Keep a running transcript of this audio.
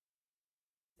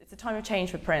It's a time of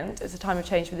change for print. It's a time of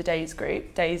change for the Dazed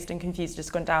group. Dazed and Confused has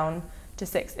gone down to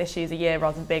 6 issues a year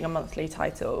rather than being a monthly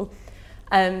title.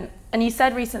 And you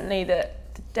said recently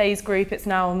that the Dazed group, it's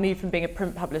now moved from being a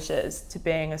print publishers to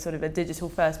being a sort of a digital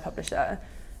first publisher.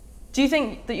 Do you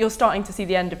think that you're starting to see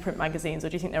the end of print magazines, or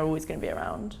do you think they're always going to be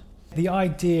around? The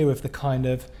idea of the kind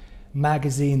of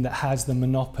magazine that has the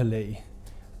monopoly,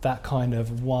 that kind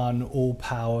of one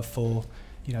all-powerful,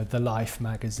 the Life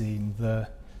magazine, the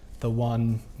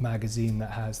one magazine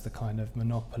that has the kind of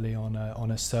monopoly on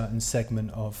a certain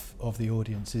segment of the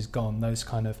audience is gone. Those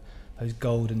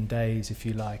golden days, if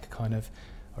you like, kind of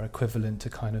are equivalent to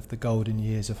kind of the golden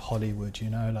years of Hollywood,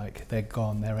 like they're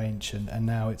gone, they're ancient, and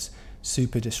now it's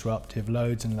super disruptive,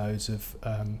 loads and loads of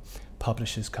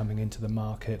publishers coming into the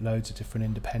market, loads of different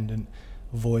independent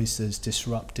voices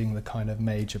disrupting the kind of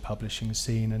major publishing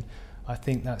scene, and I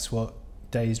think that's what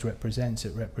Dazed represents.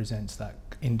 It represents that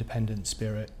independent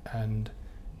spirit, and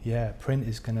print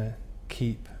is going to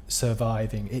keep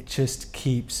surviving. It just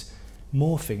keeps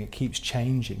morphing, it keeps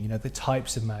changing. The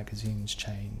types of magazines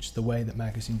change, the way that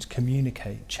magazines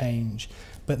communicate change,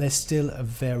 but there's still a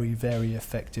very, very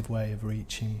effective way of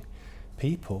reaching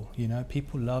people.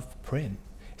 People love print,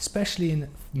 especially in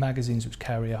magazines which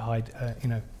carry a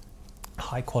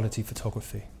high quality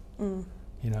photography.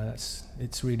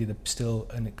 It's really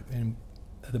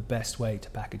the best way to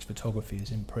package photography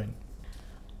is in print.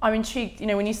 I'm intrigued,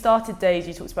 when you started Dazed,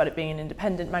 you talked about it being an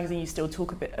independent magazine. You still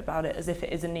talk a bit about it as if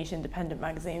it is a niche independent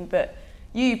magazine, but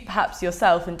you, perhaps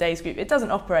yourself and Dazed Group, it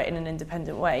doesn't operate in an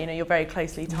independent way. You're very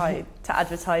closely tied to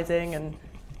advertising and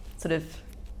sort of,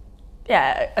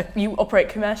 you operate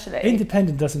commercially.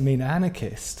 Independent doesn't mean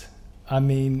anarchist.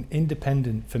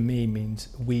 Independent for me means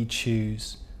we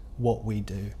choose what we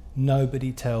do.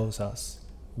 Nobody tells us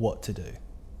what to do.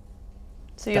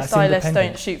 So your stylists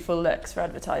don't shoot full looks for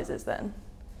advertisers then?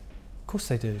 Of course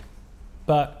they do.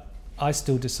 But I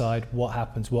still decide what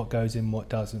happens, what goes in, what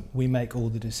doesn't. We make all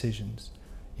the decisions,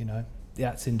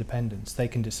 That's independence. They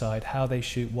can decide how they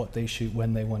shoot, what they shoot,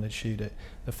 when they want to shoot it.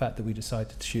 The fact that we decide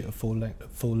to shoot a full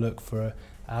look for an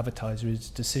advertiser is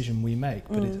a decision we make,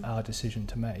 but it's our decision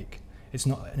to make. It's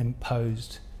not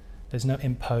there's no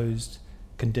imposed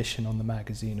condition on the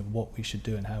magazine of what we should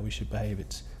do and how we should behave.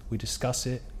 We discuss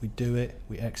it, we do it,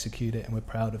 we execute it, and we're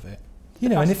proud of it.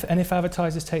 And if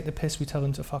advertisers take the piss, we tell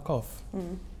them to fuck off.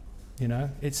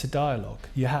 It's a dialogue.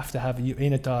 You have to you're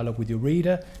in a dialogue with your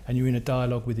reader, and you're in a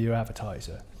dialogue with your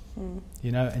advertiser.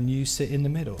 And you sit in the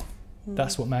middle.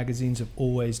 That's what magazines have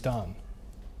always done.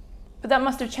 But that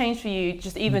must have changed for you,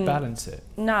 just even balance it.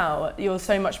 Now, you're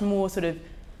so much more sort of,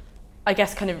 I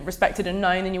guess, kind of respected and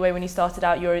known in your way. When you started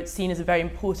out, you're seen as a very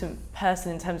important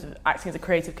person in terms of acting as a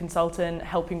creative consultant,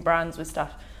 helping brands with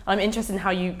stuff. I'm interested in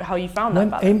how you found that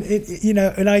balance.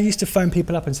 And I used to phone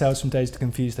people up and say I was from Dazed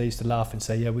Confused. They used to laugh and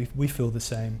say, yeah, we feel the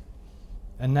same.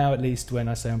 And now at least when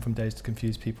I say I'm from Dazed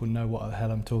Confused, people know what the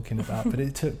hell I'm talking about. But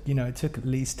it took at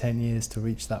least 10 years to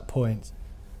reach that point.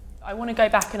 I want to go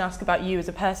back and ask about you as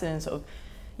a person and sort of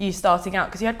you starting out,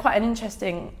 because you had quite an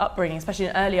interesting upbringing, especially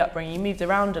an early upbringing. You moved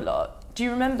around a lot. Do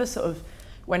you remember sort of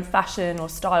when fashion or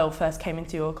style first came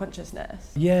into your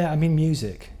consciousness? Yeah,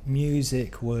 music.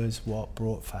 Music was what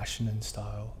brought fashion and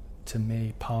style to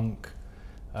me. Punk,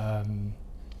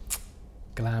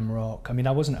 glam rock. I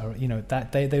wasn't,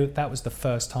 that was the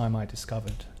first time I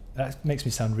discovered. That makes me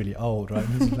sound really old, right?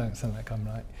 It doesn't sound like I'm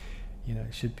like,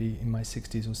 it should be in my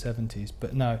 60s or 70s.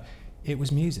 But no, it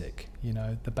was music.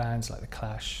 The bands like The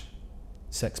Clash,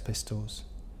 Sex Pistols,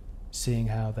 seeing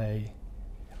how they...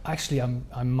 Actually,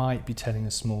 I might be telling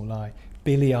a small lie.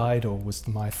 Billy Idol was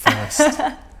my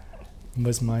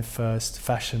first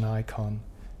fashion icon.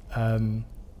 The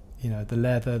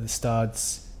leather, the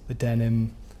studs, the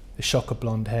denim, the shocker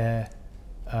blonde hair,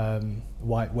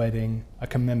 white wedding. I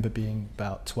can remember being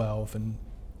about 12 and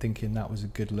thinking that was a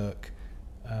good look.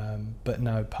 But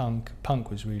no, punk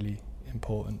was really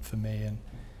important for me,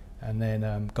 and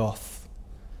then goth.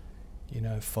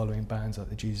 Following bands like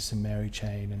the Jesus and Mary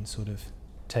chain and sort of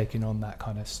taking on that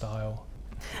kind of style.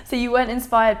 So you weren't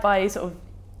inspired by sort of,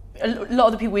 a lot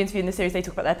of the people we interview in the series, they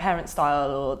talk about their parents'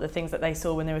 style or the things that they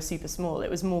saw when they were super small. It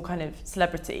was more kind of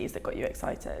celebrities that got you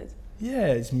excited. Yeah,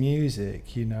 it's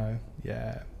music,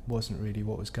 it wasn't really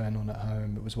what was going on at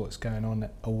home. It was what's going on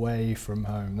away from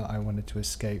home that I wanted to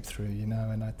escape through,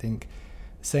 and I think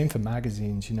same for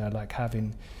magazines, like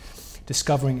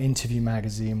discovering Interview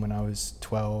magazine when I was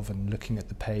 12 and looking at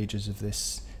the pages of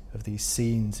these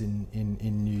scenes in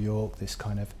New York, this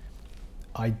kind of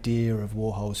idea of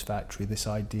Warhol's factory, this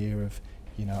idea of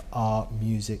art,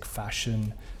 music,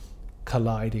 fashion,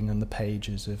 colliding on the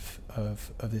pages of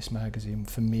this magazine,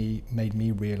 for me, made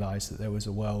me realise that there was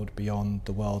a world beyond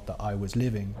the world that I was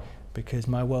living, because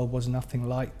my world was nothing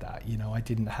like that. You know, I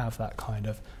didn't have that kind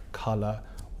of colour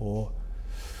or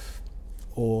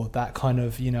that kind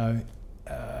of, you know,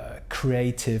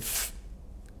 creative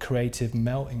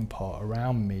melting pot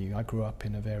around me. I grew up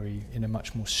in a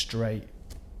much more straight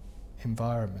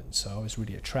environment, so I was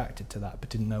really attracted to that, but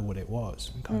didn't know what it was,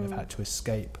 and kind of had to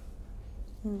escape.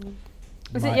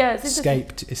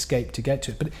 Escape to get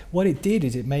to it. But what it did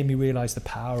is it made me realise the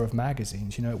power of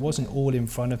magazines. You know, it wasn't all in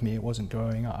front of me. It wasn't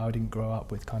growing up. I didn't grow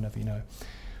up with kind of, you know,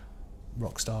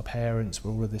 rock star parents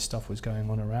where all of this stuff was going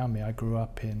on around me. I grew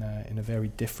up in a very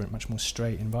different, much more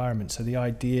straight environment. So the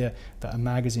idea that a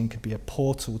magazine could be a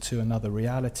portal to another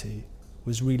reality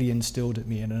was really instilled at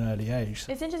me at an early age.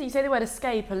 It's interesting, you say the word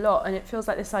escape a lot, and it feels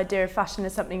like this idea of fashion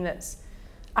is something that's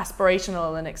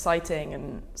aspirational and exciting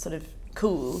and sort of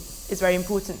cool is very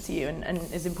important to you and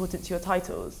is important to your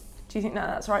titles. Do you think that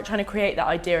that's right? Trying to create that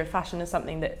idea of fashion as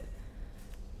something that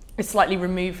is slightly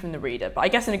removed from the reader, but I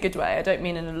guess in a good way. I don't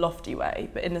mean in a lofty way,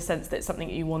 but in the sense that it's something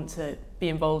that you want to be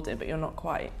involved in, but you're not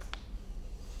quite.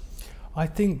 I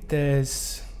think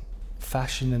there's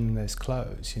fashion and there's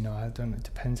clothes. You know, it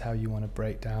depends how you want to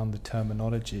break down the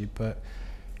terminology, but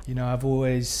you know, I've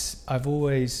always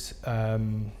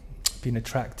been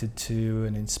attracted to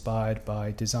and inspired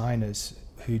by designers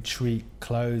who treat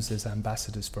clothes as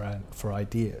ambassadors for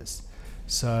ideas.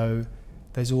 So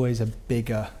there's always a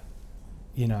bigger,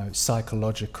 you know,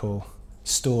 psychological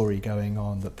story going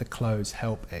on that the clothes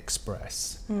help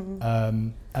express.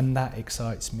 And that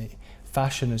excites me.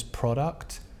 Fashion as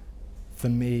product, for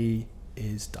me,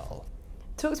 is dull.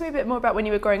 Talk to me a bit more about when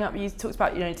you were growing up. You talked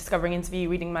about, you know, discovering interview,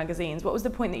 reading magazines. What was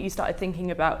the point that you started thinking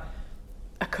about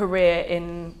a career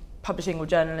in publishing or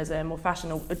journalism or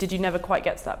fashion, or did you never quite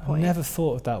get to that point? I never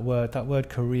thought of that word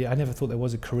career. I never thought there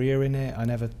was a career in it. I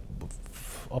never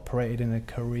operated in a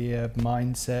career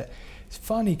mindset. It's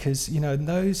funny because, you know, in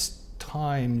those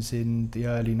times in the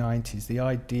early 90s, the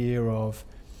idea of,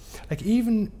 like,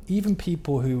 even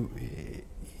people who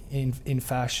in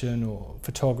fashion or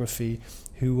photography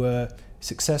who were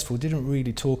successful didn't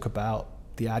really talk about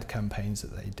the ad campaigns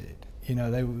that they did. You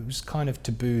know, it was kind of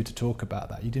taboo to talk about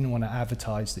that. You didn't want to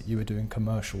advertise that you were doing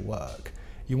commercial work.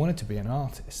 You wanted to be an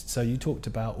artist. So you talked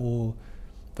about all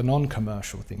the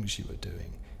non-commercial things you were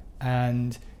doing.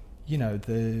 And, you know,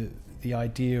 the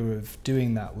idea of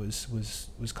doing that was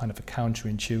kind of a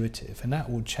counterintuitive. And that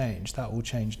all changed. That all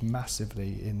changed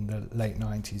massively in the late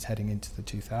 90s, heading into the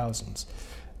 2000s.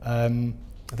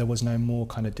 There was no more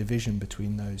kind of division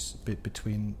between those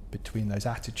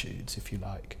attitudes, if you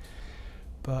like.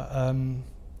 But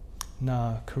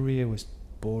no, career was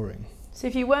boring. So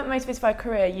if you weren't motivated by a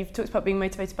career, you've talked about being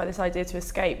motivated by this idea to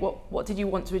escape. What did you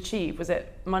want to achieve? Was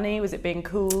it money? Was it being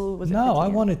cool? I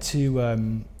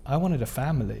wanted a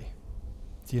family.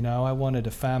 You know, I wanted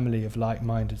a family of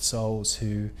like-minded souls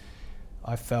who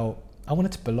I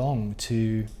wanted to belong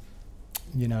to,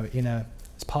 you know,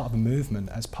 as part of a movement,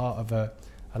 as part of a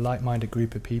like-minded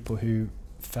group of people who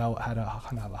had a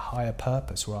kind of a higher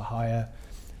purpose or a higher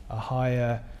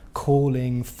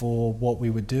calling for what we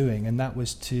were doing, and that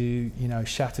was to, you know,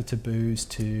 shatter taboos,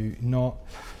 to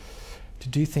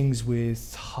do things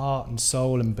with heart and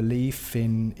soul and belief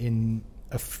in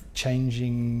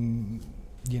changing,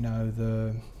 you know,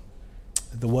 the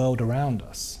world around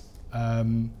us.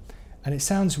 And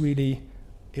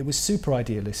it was super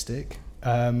idealistic,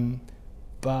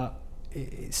 but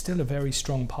it's still a very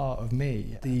strong part of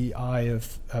me. The eye of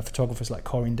photographers like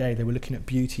Corinne Day, they were looking at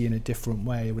beauty in a different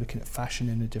way, they were looking at fashion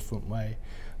in a different way.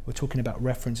 We're talking about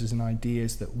references and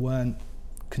ideas that weren't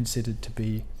considered to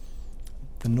be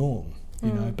the norm,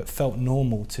 you know, but felt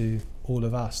normal to all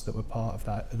of us that were part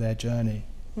of their journey.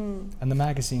 And the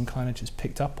magazine kind of just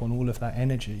picked up on all of that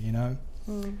energy, you know.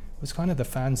 It was kind of the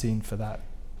fanzine for that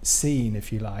scene,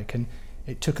 if you like, and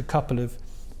it took a couple of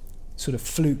sort of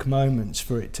fluke moments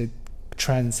for it to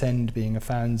transcend being a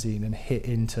fanzine and hit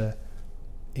into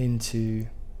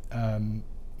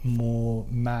more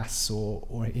mass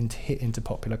or hit into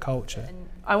popular culture. And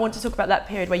I want to talk about that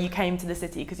period where you came to the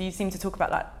city, because you seem to talk about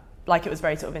that like it was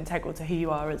very sort of integral to who you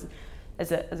are as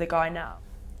a guy now.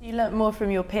 You learnt more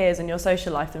from your peers and your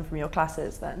social life than from your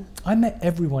classes then? I met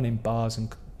everyone in bars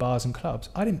and clubs.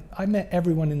 I met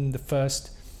everyone in the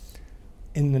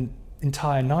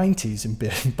entire 90s in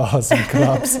bars and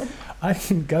clubs. I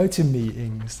didn't go to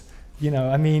meetings. You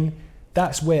know, I mean,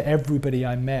 that's where everybody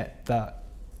I met that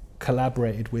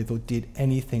collaborated with or did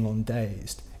anything on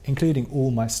Dazed, including all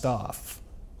my staff,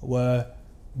 were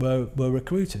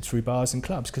recruited through bars and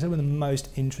clubs, because they were the most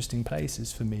interesting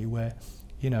places for me, where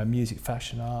music,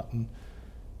 fashion, art and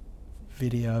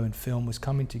video and film was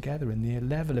coming together, and the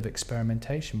level of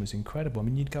experimentation was incredible. I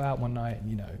mean, you'd go out one night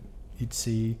and, you'd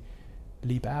see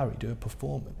Lee Bowery do a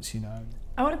performance,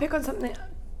 I want to pick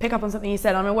up on something you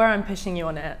said. I'm aware I'm pushing you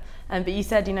on it, but you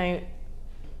said, you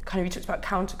talked about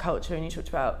counterculture, and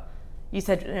you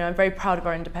said, I'm very proud of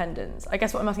our independence. I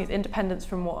guess what I'm asking is independence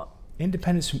from what?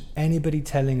 Independence from anybody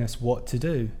telling us what to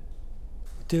do.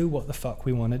 Do what the fuck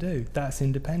we want to do. That's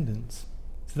independence.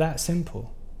 It's that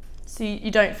simple. So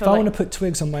you don't feel if I want to put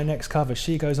Twigs on my next cover,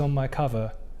 she goes on my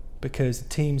cover because the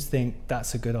teams think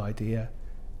that's a good idea,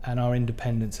 and our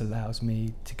independence allows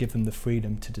me to give them the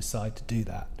freedom to decide to do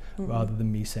that, rather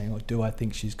than me saying, do I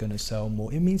think she's going to sell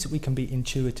more? It means that we can be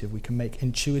intuitive. We can make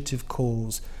intuitive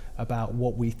calls about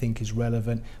what we think is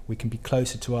relevant. We can be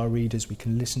closer to our readers. We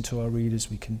can listen to our readers.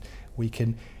 We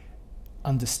can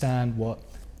understand what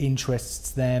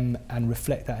interests them and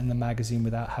reflect that in the magazine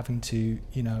without having to,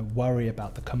 worry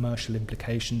about the commercial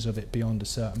implications of it beyond a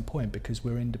certain point, because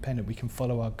we're independent. We can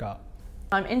follow our gut.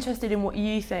 I'm interested in what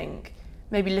you think,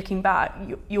 maybe looking back,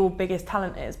 your biggest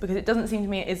talent is, because it doesn't seem to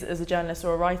me it is as a journalist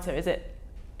or a writer.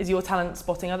 Is your talent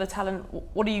spotting other talent?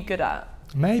 What are you good at?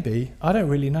 Maybe. I don't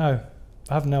really know.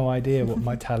 I have no idea what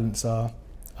my talents are.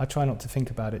 I try not to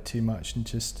think about it too much and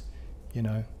just,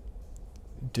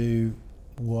 do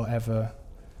whatever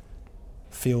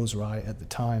feels right at the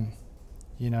time,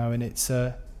 and it's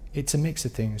a mix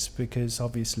of things, because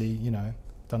obviously,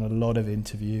 done a lot of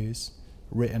interviews,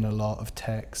 written a lot of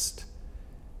text,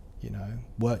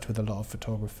 worked with a lot of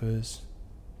photographers,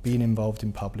 been involved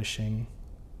in publishing,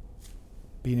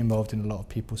 been involved in a lot of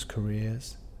people's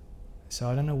careers. So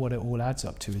I don't know what it all adds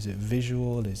up to. Is it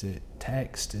visual? Is it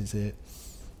text? Is it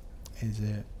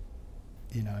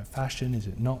fashion? Is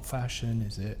it not fashion?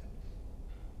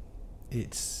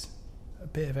 It's a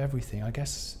bit of everything. I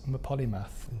guess I'm a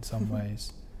polymath in some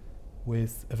ways,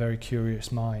 with a very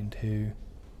curious mind who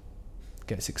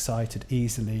gets excited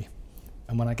easily.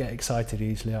 And when I get excited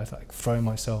easily, I throw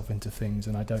myself into things,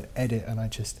 and I don't edit, and I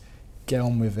just get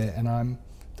on with it, and I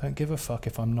don't give a fuck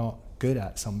if I'm not good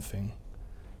at something.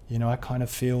 I kind of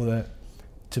feel that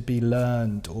to be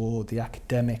learned, or the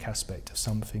academic aspect of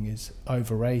something, is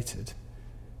overrated,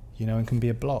 and can be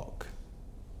a block.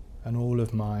 And all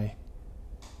of my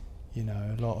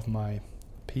a lot of my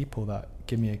people that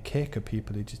give me a kick are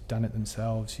people who just done it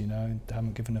themselves, and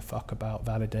haven't given a fuck about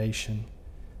validation,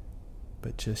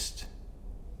 but just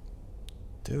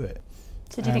do it.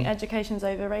 So do you think education's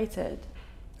overrated?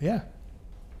 Yeah.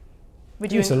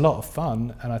 It's a lot of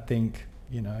fun, and I think,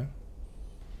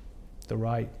 the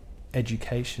right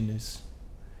education is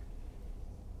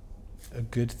a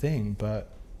good thing,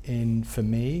 but for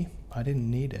me, I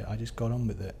didn't need it. I just got on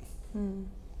with it.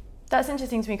 That's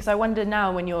interesting to me, because I wonder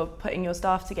now, when you're putting your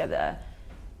staff together,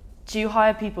 do you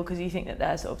hire people because you think that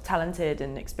they're sort of talented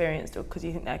and experienced, or because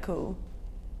you think they're cool?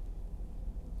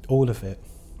 All of it.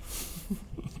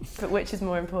 But which is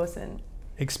more important?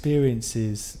 Experience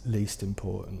is least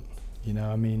important.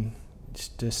 It's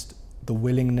just the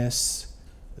willingness,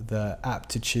 the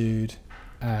aptitude,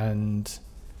 and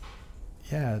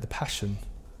the passion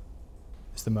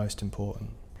is the most important.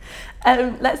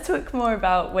 Let's talk more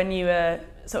about when you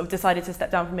sort of decided to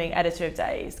step down from being editor of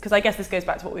Dazed, because I guess this goes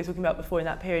back to what we were talking about before, in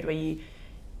that period where you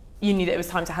knew that it was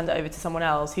time to hand it over to someone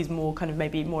else who's more kind of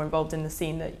maybe more involved in the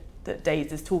scene that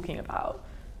Dazed is talking about.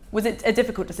 Was it a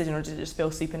difficult decision, or did it just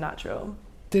feel supernatural?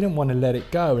 Didn't want to let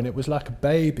it go, and it was like a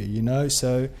baby,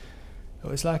 so it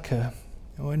was like a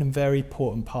very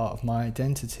important part of my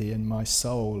identity and my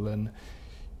soul, and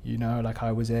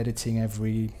I was editing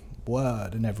every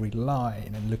word and every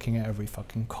line, and looking at every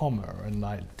fucking comma, and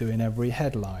doing every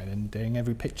headline, and doing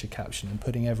every picture caption, and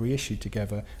putting every issue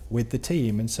together with the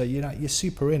team. And so you're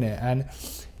super in it, and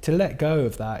to let go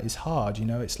of that is hard.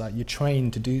 It's like you're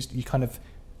trained to do,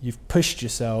 you've pushed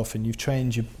yourself, and you've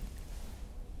trained you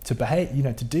to behave,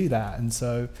 to do that. And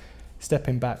so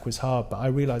stepping back was hard, but I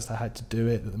realized I had to do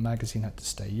it, that the magazine had to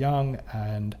stay young,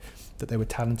 and that there were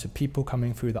talented people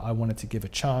coming through that I wanted to give a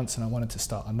chance, and I wanted to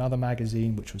start another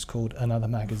magazine, which was called Another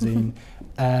Magazine.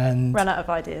 And ran out of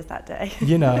ideas that day.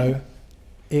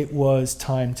 It was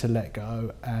time to let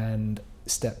go and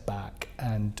step back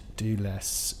and do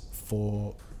less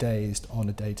for Dazed on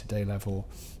a day-to-day level,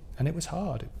 and it was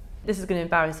hard. This is going to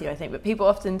embarrass you, I think, but people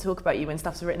often talk about you when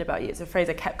stuff's written about you. It's a phrase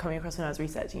I kept coming across when I was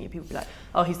researching you. People be like,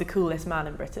 oh, he's the coolest man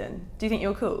in Britain. Do you think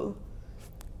you're cool?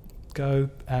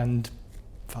 Go and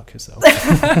fuck yourself.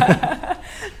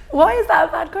 Why is that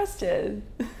a bad question?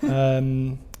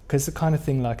 Because the kind of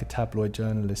thing like a tabloid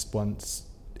journalist once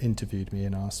interviewed me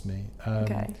and asked me.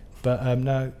 Okay. But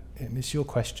no, it's your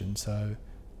question. So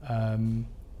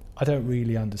I don't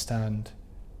really understand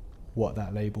what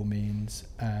that label means,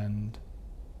 and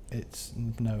it's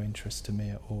no interest to me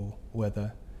at all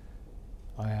whether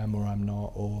I am or I'm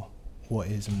not, or what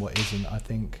is and what isn't. I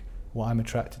think what I'm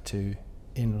attracted to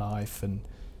in life, and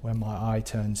where my eye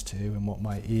turns to, and what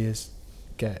my ears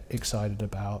get excited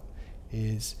about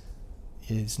is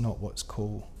not what's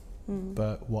cool,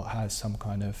 but what has some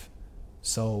kind of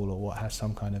soul, or what has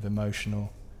some kind of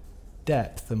emotional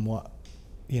depth, and what,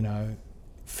 you know,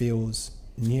 feels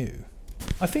new.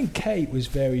 I think Kate is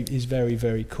very,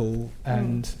 very cool,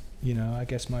 and you know, I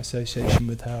guess my association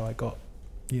with her, I got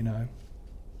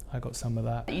some of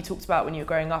that. You talked about when you were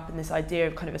growing up, and this idea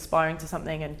of kind of aspiring to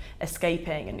something and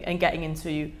escaping and getting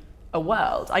into a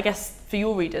world. I guess for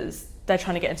your readers, they're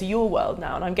trying to get into your world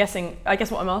now, and I guess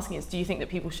what I'm asking is, do you think that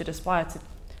people should aspire to?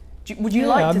 Would you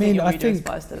like to think your reader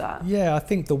aspires to that? Yeah, I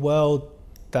think the world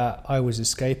that I was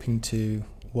escaping to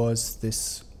was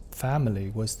this family,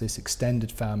 was this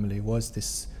extended family, was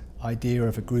this idea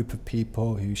of a group of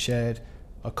people who shared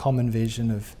a common vision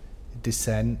of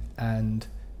dissent and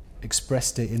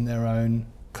expressed it in their own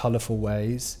colourful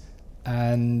ways,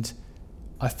 and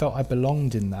I felt I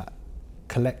belonged in that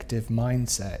collective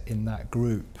mindset, in that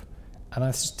group, and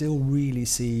I still really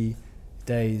see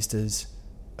Dazed as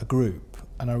a group,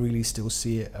 and I really still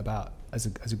see it as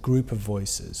a group of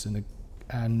voices,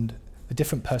 and the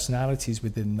different personalities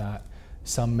within that.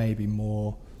 Some may be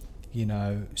more, you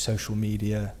know, social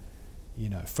media, you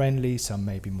know, friendly, some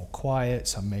may be more quiet,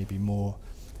 some may be more,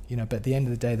 you know, but at the end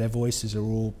of the day, their voices are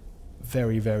all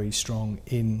very, very strong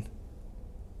in,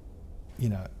 you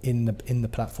know, in the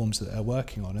platforms that they're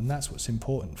working on. And that's what's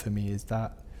important for me, is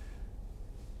that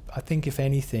I think, if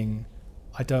anything,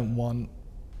 I don't want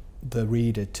the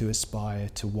reader to aspire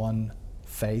to one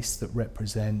face that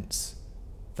represents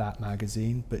that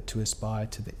magazine, but to aspire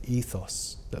to the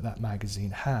ethos that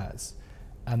magazine has,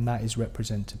 and that is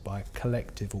represented by a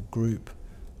collective or group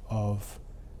of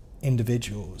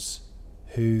individuals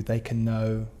who they can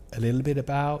know a little bit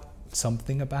about,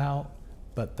 something about,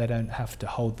 but they don't have to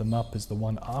hold them up as the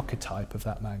one archetype of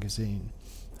that magazine.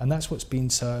 And that's what's been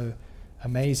so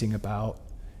amazing about,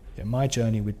 you know, my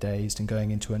journey with Dazed and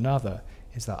going into another,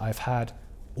 is that I've had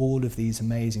all of these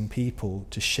amazing people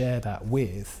to share that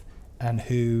with, and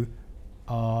who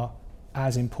are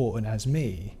as important as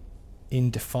me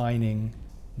in defining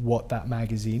what that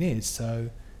magazine is. So,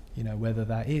 you know, whether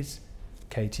that is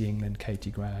Katie England,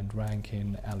 Katie Grand,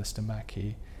 Rankin, Alistair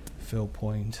Mackey, Phil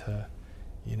Pointer,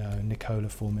 you know, Nicola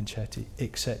Formanchetti,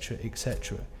 etc.,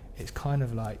 etc. It's kind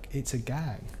of like, it's a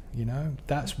gang, you know?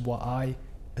 That's what I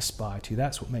aspire to.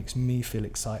 That's what makes me feel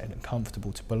excited and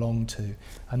comfortable to belong to.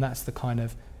 And that's the kind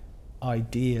of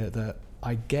idea that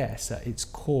I guess at its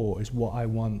core is what I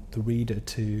want the reader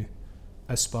to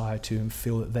aspire to and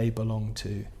feel that they belong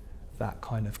to, that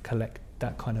kind of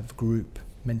that kind of group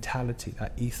mentality,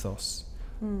 that ethos.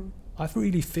 I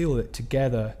really feel that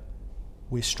together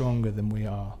we're stronger than we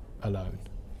are alone.